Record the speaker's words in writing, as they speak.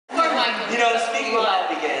know, speaking of how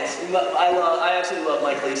it begins, I absolutely love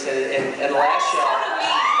Mike Easton, and the last show.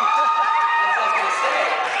 That's what I was going to say.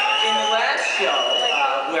 In the last show,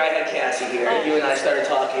 where I had Kassie here, you and I started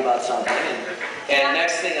talking about something, and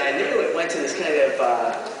next thing I knew, it went to this kind of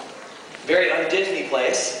very un-Disney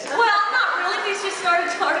place. Well, not really. We just started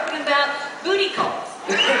talking about booty calls.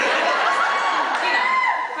 You know,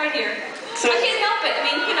 right here. So, I can't help it. I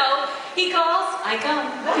mean, you know, he calls, I come.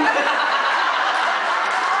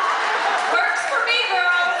 Works for me,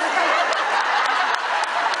 girl.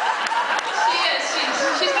 She is.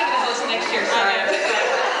 She's going to be the host next year. Sorry.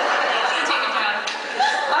 Take a job.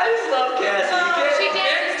 I just love Kassie. She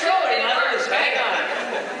dances too. Hang on.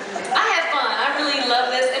 I have fun. I really love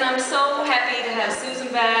this, and I'm so happy to have Susan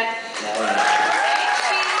back.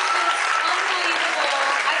 She's just unbelievable.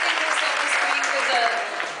 I think her stuff this week was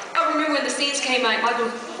I remember when the scenes came out,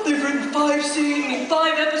 Michael, they've written 5 scenes,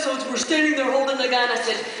 5 episodes, we're standing there holding the gun. I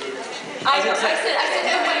said, no,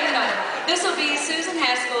 this will be Susan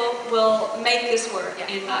Haskell will make this work,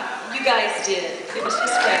 and you guys did. It was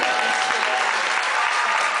just great.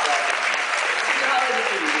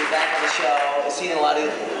 Back on the show, seeing a lot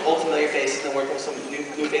of old familiar faces and working with some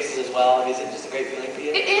new faces as well. Is it just a great feeling for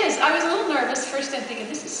you? It is. I was a little nervous first. I'm thinking,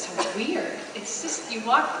 this is so weird. It's just, you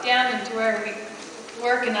walk down into where we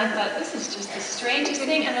work and I thought, this is just the strangest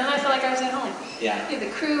thing. And then I felt like I was at home. Yeah. The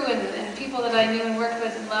crew and people that I knew and worked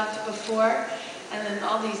with and loved before. And then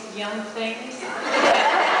all these young things.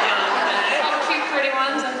 All cute, pretty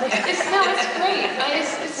ones. And it's great.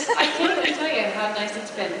 I can't even tell you how nice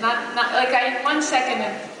it's been. Not like I had 1 second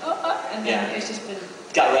of, and then it's just been.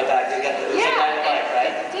 Got right back. You got the bike,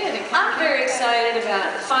 right? It did. I'm very excited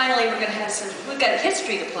about, finally we're going to have we've got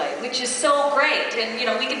history to play, which is so great. And, you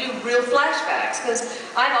know, we can do real flashbacks, because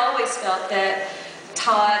I've always felt that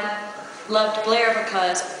Todd loved Blair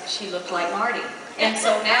because she looked like Marty. And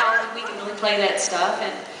so now we can really play that stuff,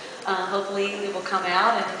 and hopefully it will come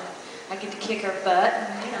out, and I get to kick her butt.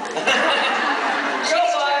 And, you know.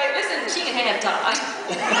 Listen, she can have Todd.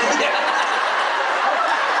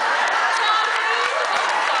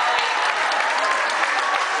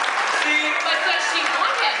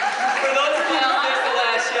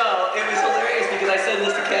 I said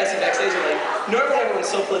this to Kassie backstage, I'm like, normally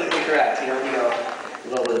everyone's so politically correct, you know,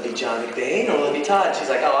 well, will it be John McBain or will it be Todd?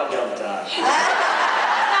 She's like, oh, I'm done with Todd.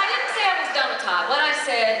 I didn't say I was done with Todd. What I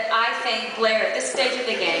said, I think Blair, at this stage of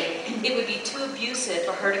the game, it would be too abusive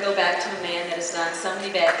for her to go back to a man that has done so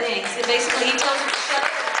many bad things. And basically, he tells her to shut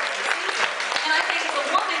up. And I think as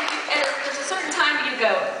a woman, there's a certain time where you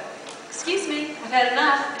go, excuse me, I've had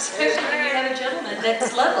enough, especially when you have a gentleman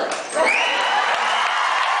that's lovely.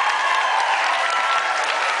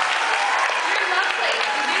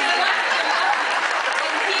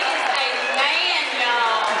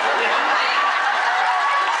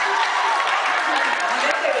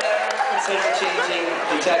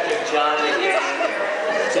 Detective John McBain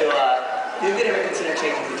to, you could ever consider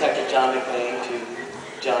changing Detective John McBain to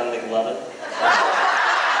John McLovin?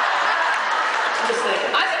 I'm just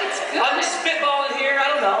thinking. I think it's good. I'm just spitballing here, I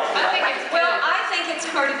don't know. I think it's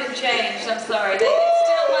already been changed, I'm sorry. It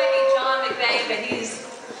still might be John McBain, but he's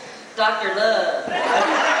Dr. Love.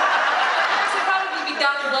 He'll probably be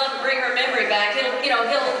Dr. Love and bring her memory back. He'll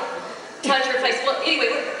touch her face. Well,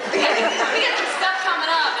 anyway, we got some stuff coming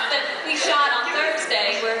up that we shot on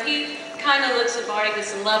Thursday where he kind of looks at Marty with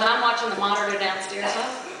some love, and I'm watching the monitor downstairs.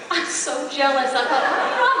 I'm so jealous. I thought,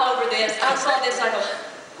 I'm over this. I saw this, I go,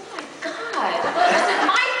 oh my God. I said,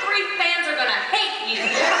 my 3 fans are going to hate you.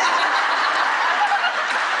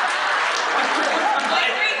 My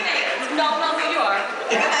 3 fans don't know who you are.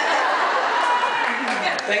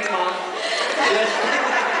 Thanks, Mom.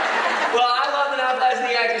 Well, I love monopolizing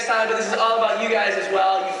the actor's time, but this is all about you guys as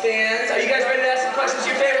well, you fans. Are you guys ready to ask some questions to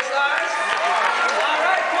your favorite stars? All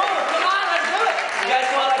right, cool. Come on, let's do it. You guys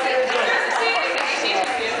come on up here and do it.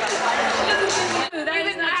 That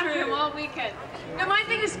is not true. All weekend. No, my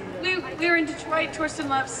thing is, we were in Detroit.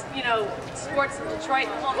 Torsten loves, sports in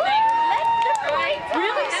Detroit, the whole thing. Right?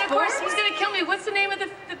 Really? And of course, he's gonna kill me. What's the name of the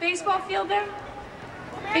baseball field there?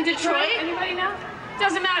 In Detroit? Anybody know?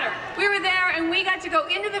 Doesn't matter. We were there and we got to go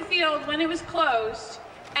into the field when it was closed,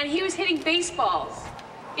 and he was hitting baseballs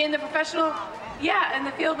in the professional, in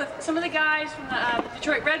the field with some of the guys from the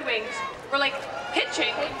Detroit Red Wings were like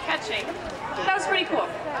pitching and catching. That was pretty cool.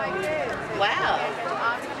 Wow.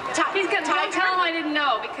 He's got to tell him I didn't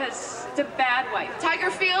know because it's a bad wife. Tiger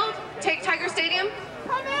Field? Tiger Stadium?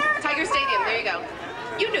 Tiger Stadium, there you go.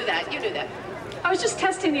 You knew that, I was just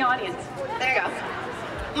testing the audience. There you go.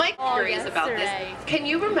 Mike's curious about this. Can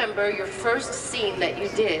you remember your first scene that you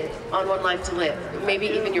did on One Life to Live? Maybe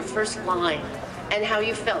even your first line? and how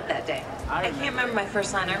you felt that day. I can't remember my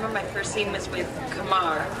first line. I remember my first scene was with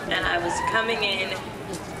Kamar, and I was coming in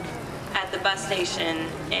at the bus station,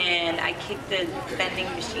 and I kicked the vending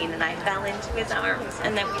machine, and I fell into his arms,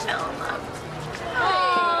 and then we fell in love.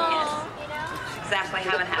 Yes, exactly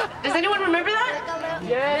how it happened. Does anyone remember that? No.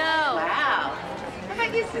 Wow. How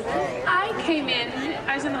about you, Susan? I came in,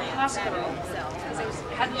 I was in the hospital because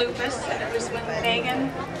I had lupus, and it was when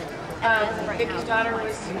Megan, Vicky's daughter,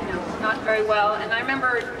 was not very well, and I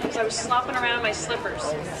remember because I was slopping around in my slippers,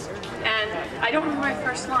 and I don't remember my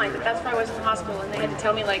first line, but that's why I was in the hospital, and they had to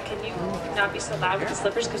tell me, like, can you not be so loud with the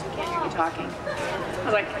slippers because we can't hear you talking. I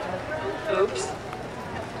was like, oops.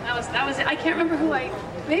 That was it. I can't remember who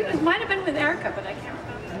maybe it might have been with Erica, but I can't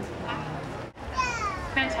remember.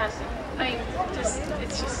 Fantastic.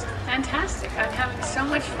 It's just fantastic. I'm having so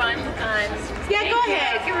much fun. Yeah, go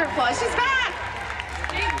ahead. Give her applause. She's back.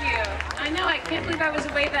 Thank you. I know, I can't believe I was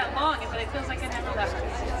away that long, but it feels like I never left.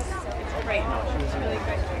 It's great. It's really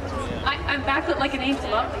great. I'm back like an angel.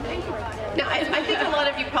 Lovely. Thank you. Now, I think a lot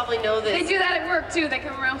of you probably know this. They do that at work, too. They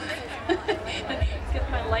come around. Get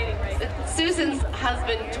my lighting right. Susan's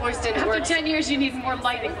husband, Torsten, After works 10 years, you need more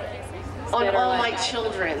lighting. on All My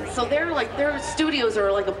Children. So their studios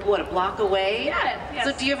are like a block away? Yeah, yes.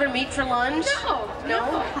 So do you ever meet for lunch?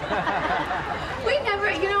 No. We never,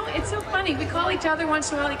 it's so funny. We call each other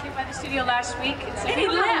once in a while. He came by the studio last week. And he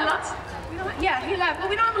left. Yeah, he left. Well,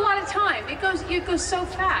 we don't have a lot of time. It goes so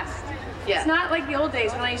fast. Yeah. It's not like the old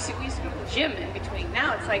days when we used to go to the gym in between.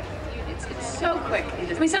 Now it's like, it's so quick.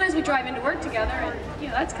 I mean, sometimes we drive into work together, and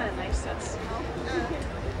that's kind of nice. That's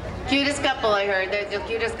cutest couple, I heard. They're the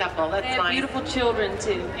cutest couple. That's they have nice. Beautiful children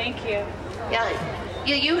too. Thank you. Yeah,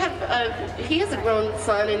 you have. He has a grown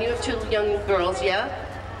son, and you have 2 young girls. Yeah.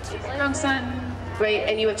 He's a grown son. Great,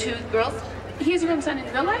 and you have 2 girls. He has a grown son in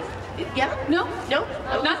real life? Yeah. No. No.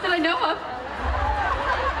 Not that I know of.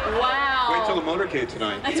 Wow. Wait till the motorcade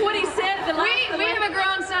tonight. That's what he said. We have a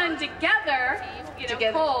grown son together.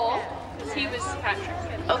 Together. Cole. He was Patrick.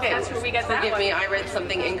 Okay. That's where we got that Forgive one. me, I read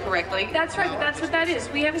something incorrectly. That's right. That's what that is.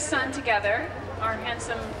 We have a son together. Our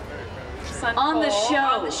handsome son On the Cole, show.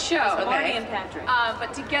 On the show. Okay. Marty and Patrick.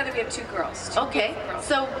 But together we have 2 girls. Okay,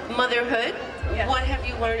 so motherhood. Yes. What have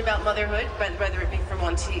you learned about motherhood, whether it be from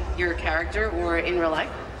your character or in real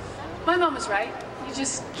life? My mom was right. You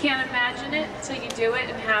just can't imagine it until you do it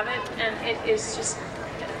and have it, and it is just.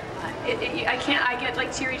 I get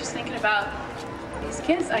like teary just thinking about these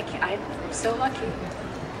kids. I'm so lucky.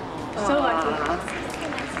 So lucky.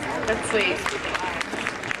 That's sweet.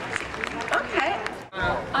 Okay.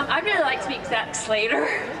 I'd really like to meet Zach Slater.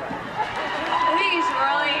 I think he's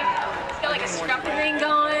got like a scruffy thing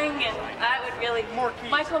going, and I would really.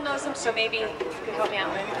 Michael knows him, so maybe he could help me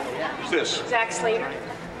out. Who's this? Zach Slater.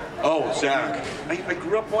 Oh, Zach. I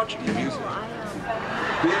grew up watching your music.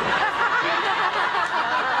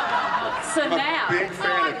 So I'm a now. big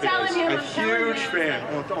fan of telling his. him, A I'm telling huge him. fan.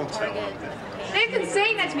 Oh, don't tell him. They've been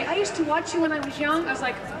saying that to me. I used to watch you when I was young. I was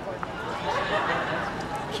like,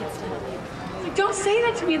 don't say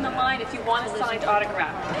that to me in the line if you want a signed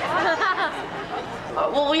autograph.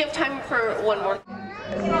 Well, we have time for one more.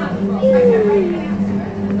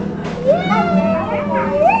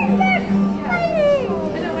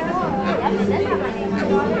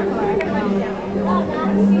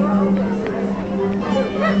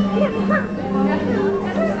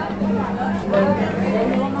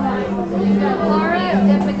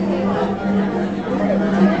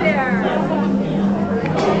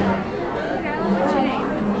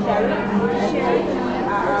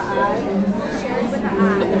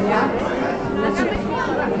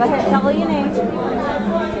 Go ahead, tell her your name.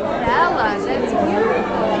 Bella, that's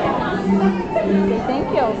beautiful. Okay, thank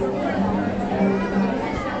you.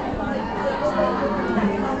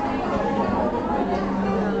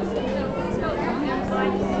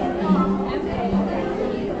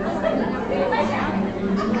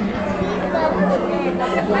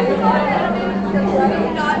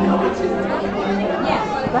 Yeah,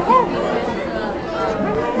 go ahead.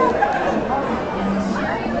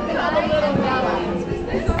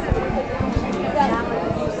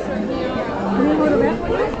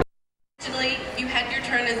 Originally, you had your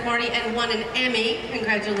turn as Marty and won an Emmy.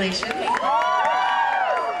 Congratulations. And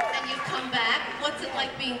you've come back. What's it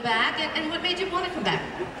like being back? And what made you want to come back?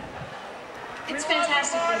 It's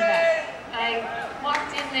fantastic to be back. I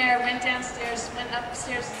walked in there, went downstairs, went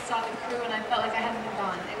upstairs and saw the crew, and I felt like I hadn't been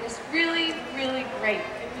gone. It was really, really great.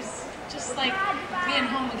 It was just like being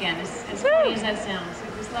home again, as funny as that sounds.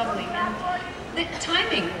 It was lovely. And the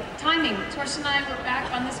timing. Torsten and I were back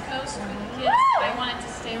on this coast with the kids. I wanted to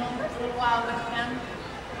stay home for a little while with them.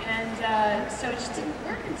 And so it just didn't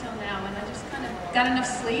work until now, and I just kind of got enough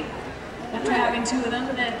sleep after having 2 of them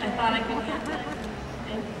that I thought I could handle it.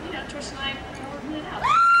 And you know, Torsten and I are working it out.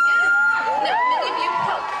 Now, many of you,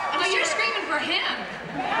 Oh, you're screaming for him.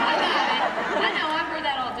 I got it. I know, I've heard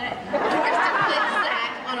that all day. Torsten played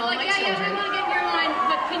Zach on All My Yeah, Children. we want to get in your line,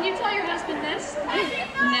 but can you tell your husband this?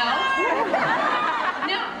 No.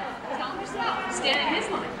 No. Tell him yourself. Stand in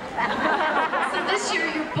his line. So this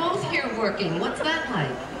year, you're both here working. What's that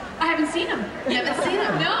like? I haven't seen him. You haven't seen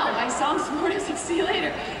him? No, I saw him this morning. I was like, see you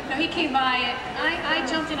later. No, he came by, and I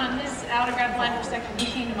jumped in on his autograph line for a second. He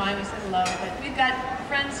came to mine, we said hello. But we've got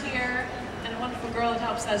friends here, and a wonderful girl that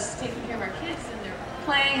helps us taking care of our kids, and they're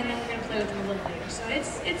playing, and then we're going to play with them a little later. So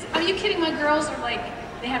it's, are you kidding? My girls are like,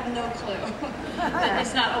 they have no clue that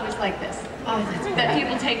it's not always like this. Oh, that's That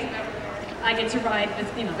people take, I get to ride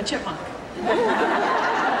with, you know, a chipmunk.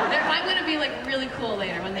 I'm going to be like really cool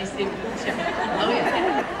later when they see me with a chipmunk. Oh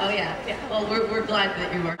yeah. Oh yeah. Well, we're glad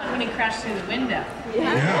that you are. When he crashed through the window.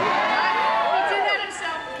 Yeah. He did that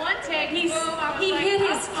himself one take. He hit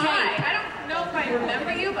his cape. I don't know if I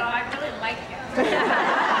remember you, but I really like you.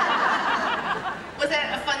 Was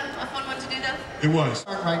that a fun one to do though? It was.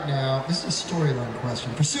 Right now, this is a storyline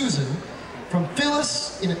question for Susan. From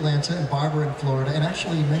Phyllis in Atlanta and Barbara in Florida, and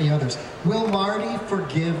actually many others. Will Marty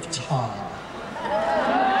forgive Tom?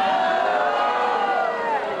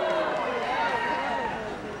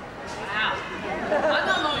 Wow. My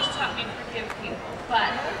mom always taught me to forgive people,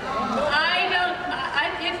 but I don't.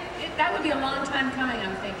 That would be a long time coming,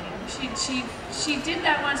 I'm thinking. She did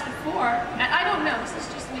that once before. I don't know. This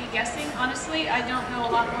is just me guessing. Honestly, I don't know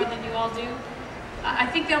a lot more than you all do. I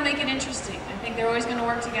think they'll make it interesting. I think they're always going to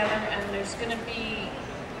work together, and there's going to be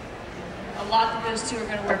a lot that those two are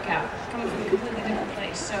going to work out, coming from a completely different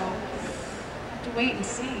place. So, have to wait and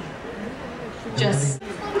see. Just.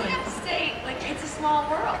 We have to stay, like, it's a small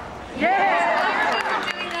world. Yeah! I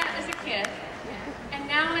remember doing that as a kid, and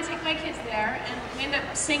now when I take my kids there, and we end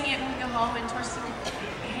up singing it when we go home, and Torsten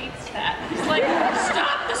hates that. He's like,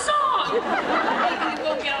 stop the song! And we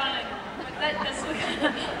won't get on it. But that's what kind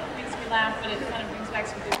of makes me laugh, but it kind of brings back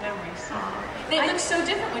some good memories. They look so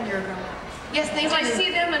different when you're a grown-up. Yes, they Because I do. see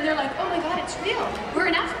them and they're like, oh my God, it's real. We're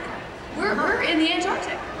in Africa. We're in the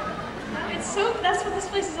Antarctic. It's so, that's what this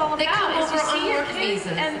place is all about. They come is over you see on your work kids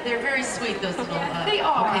visas, and they're very sweet, those little, They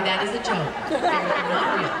are. Okay, that is a joke. They're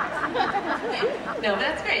not real. No, but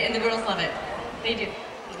that's great, and the girls love it. they do.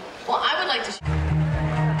 Well, I would like to...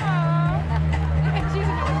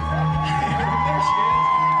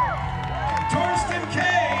 Torsten K.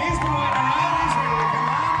 He's been waiting around. He's ready to come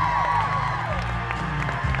on.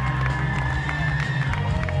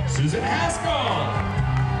 Susan Haskell.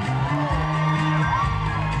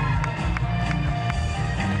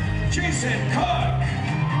 Jason Cook.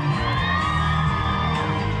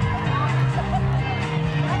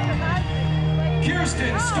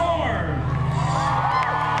 Kirsten Storm.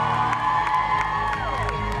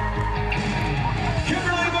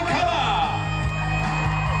 Kimberly McCullough.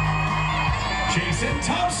 Jason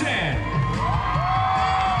Thompson.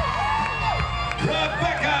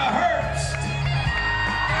 Rebecca Herbst.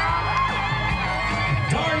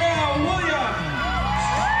 Darnell Williams.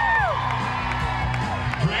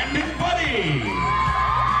 Brandon Buddy.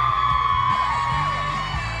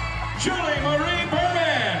 Julie Marie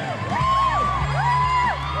Berman.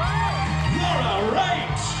 Laura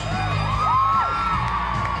Wright.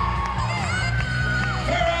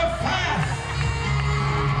 Farrah Fath.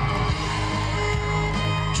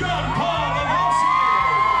 John Paul Amalsi.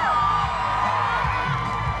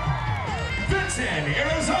 Vincent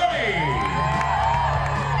Irizarry.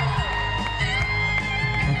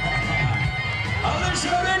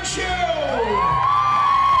 Alicia Minshew.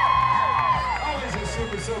 Always a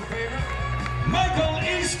Super Soap favorite. Michael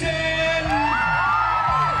Easton.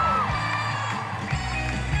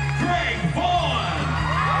 Greg Vaughn.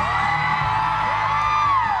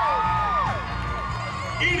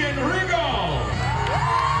 Eden Regal.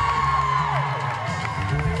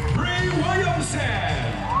 Bree Williamson.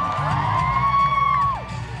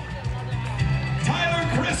 Tyler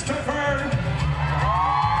Christopher.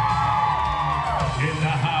 In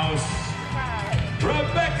the house,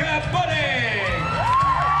 Rebecca Budding.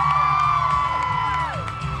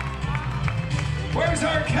 Where's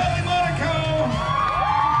our Kelly Monaco?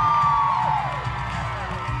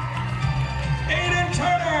 Aiden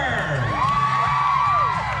Turner.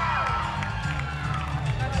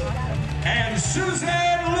 And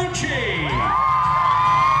Suzanne Lucci.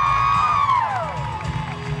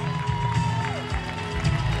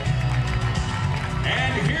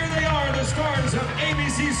 And here they are, the stars of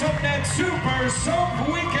ABC SoapNet Super Soap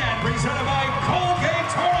Weekend, presented by Colgate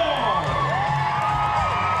Total.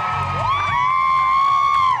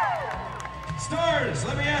 Players,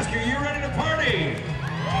 let me ask you, are you ready to party?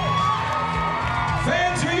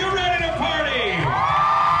 Fans, are you ready to party?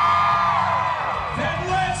 Then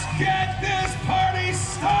let's get this party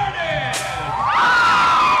started!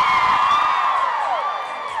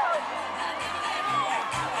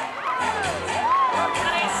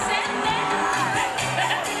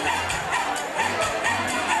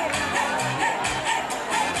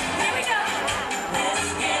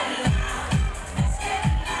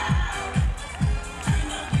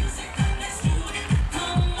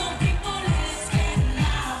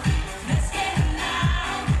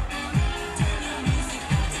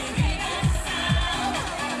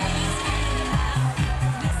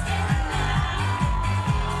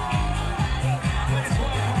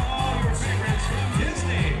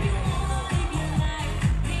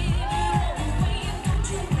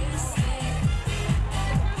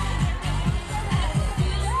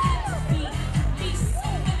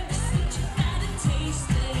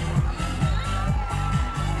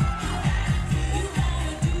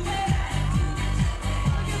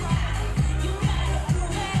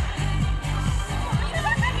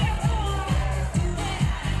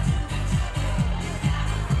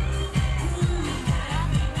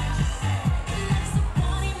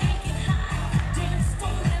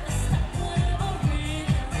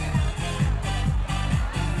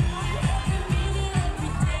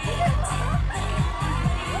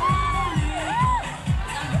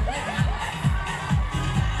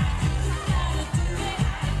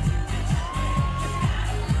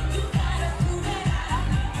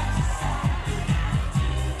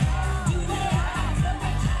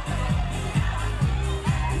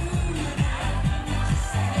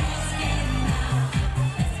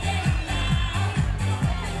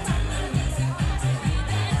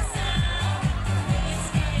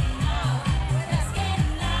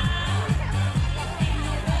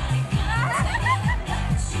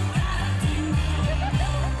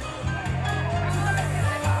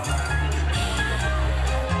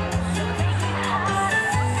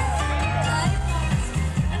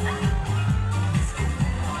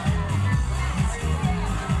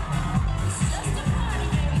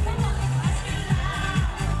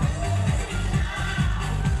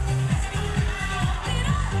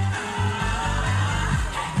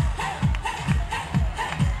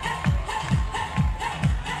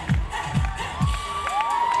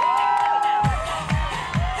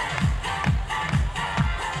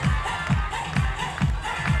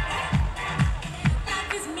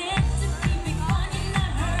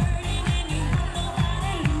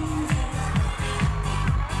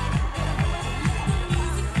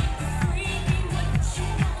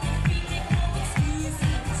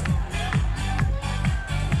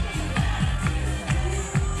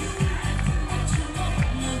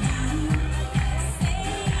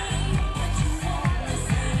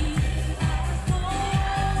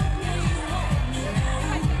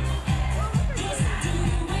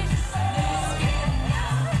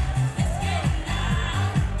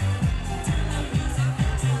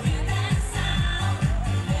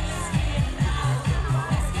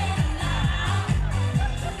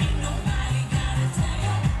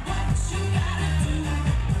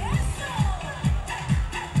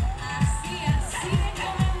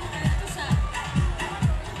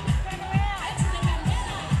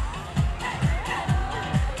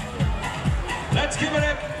 Let's give it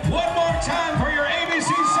up one more time for your ABC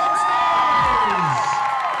Substars!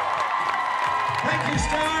 Thank you,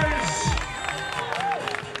 stars!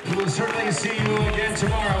 We will certainly see you again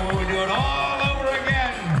tomorrow when we do it all over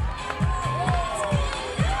again.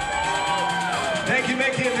 Thank you,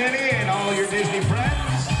 Mickey and Minnie, and all your Disney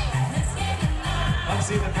friends. I've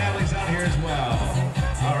seen the families out here as well.